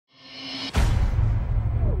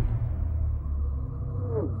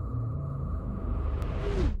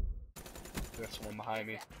behind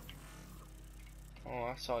me. Oh,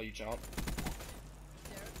 I saw you jump.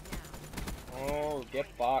 Oh, get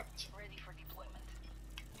fucked. Ready for deployment.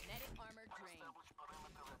 Kinetic armor drained.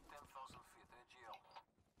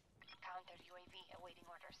 Counter UAV awaiting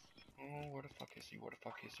orders. Oh, where the fuck is he? Where the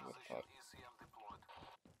fuck is he? Where the fuck?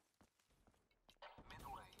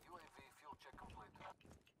 Midway, UAV fuel check complete.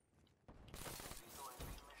 UAV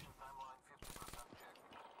mission timeline 50% check.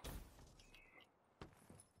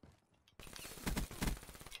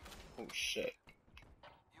 Oh shit.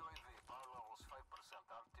 UAV power levels 5%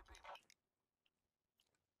 RTB.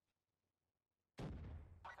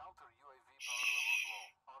 Counter UAV power levels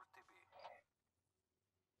low. RTB.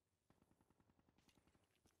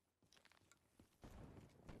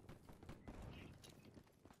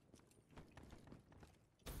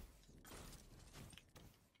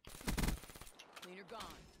 Cleaner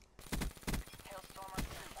gone. Hailstorm on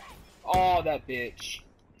standby. Oh, that bitch.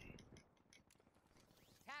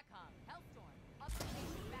 TACOM. Hellstorm. Upper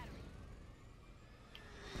station battery.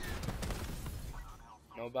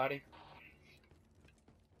 Nobody?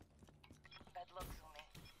 Bad luck, Zumi.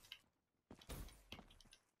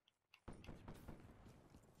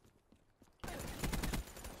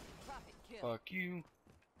 Profit kill. Fuck you.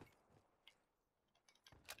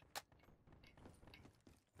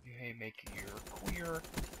 You hate making your queer.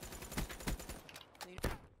 Cleaner.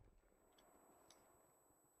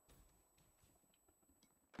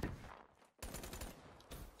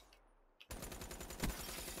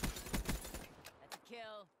 That's a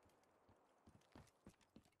kill.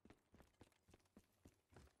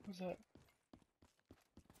 Who's that?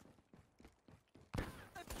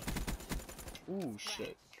 Ooh,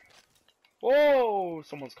 shit. Whoa!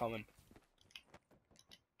 Someone's coming.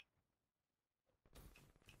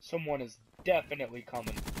 Someone is definitely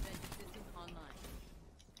coming. Defense system online.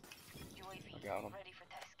 UAV I got him. ready for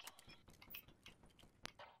tasking.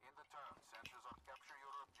 In the turn, sensors on capture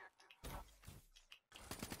your objective.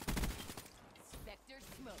 Spectre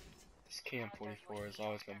smoked. This KM44 is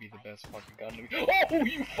always gonna be the best fucking gun to me. Oh,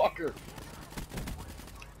 you fucker!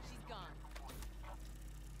 She's gone.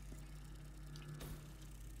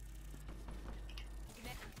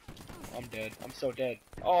 I'm dead. I'm so dead.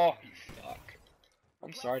 Oh, you fuck.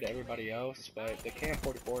 I'm sorry to everybody else, but the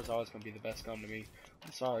KM44 is always gonna be the best gun to me.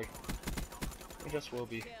 I'm sorry. It just will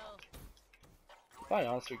be. Kill. If I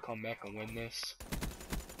honestly come back and win this,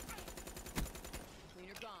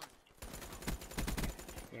 Cleaner gone.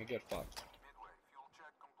 I'm gonna get fucked. Midway, fuel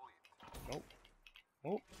check complete.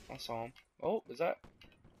 Oh, I saw him. Oh, is that?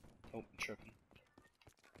 Oh, I'm tripping.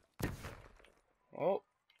 Oh.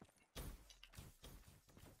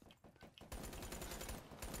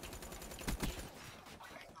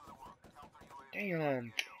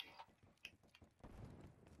 Damn.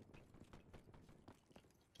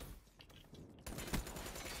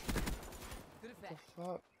 Good What effect. the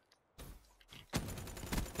fuck?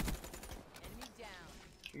 Enemy down.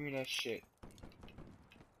 Give me that shit.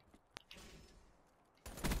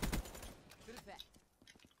 Good effect.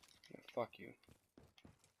 Yeah, fuck you.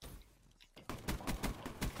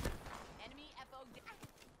 Enemy FO down.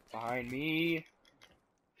 Behind me.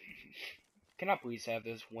 Can I please have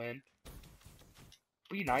this win?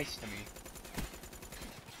 Be nice to me.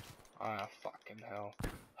 Ah, fucking hell.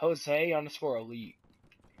 Jose _ elite.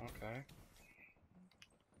 Okay.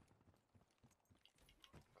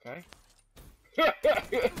 Okay. Kinetic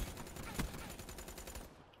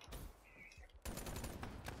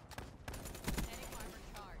armor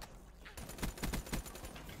charged.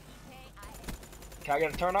 EKIA. Can I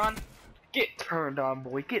get a turn on? Get turned on,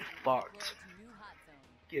 boy. Get Floor fucked. to new hot zone.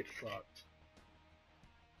 Get fucked.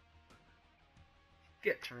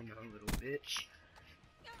 Get turned on, little bitch.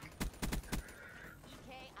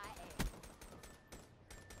 EKIA.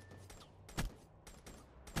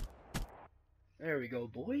 There we go,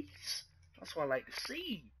 boys. That's what I like to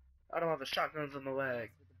see. I don't have the shotguns in the leg.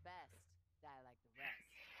 With the best, die like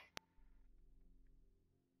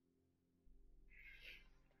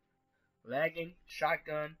the rest. Lagging,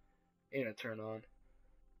 shotgun, and a turn on.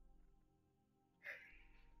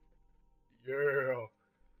 Yeah.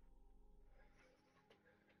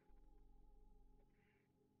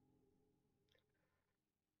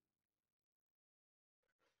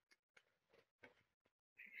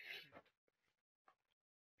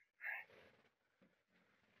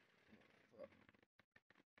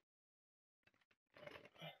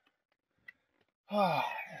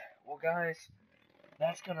 Well, guys,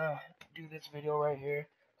 that's gonna do this video right here.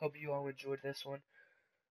 Hope you all enjoyed this one.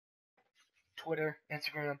 Twitter,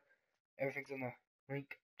 Instagram, everything's in the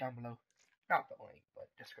link down below. Not the link, but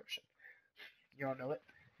description. You all know it.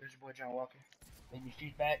 There's your boy John Walker. Leave me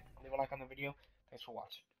feedback, leave a like on the video. Thanks for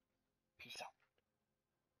watching. Peace out.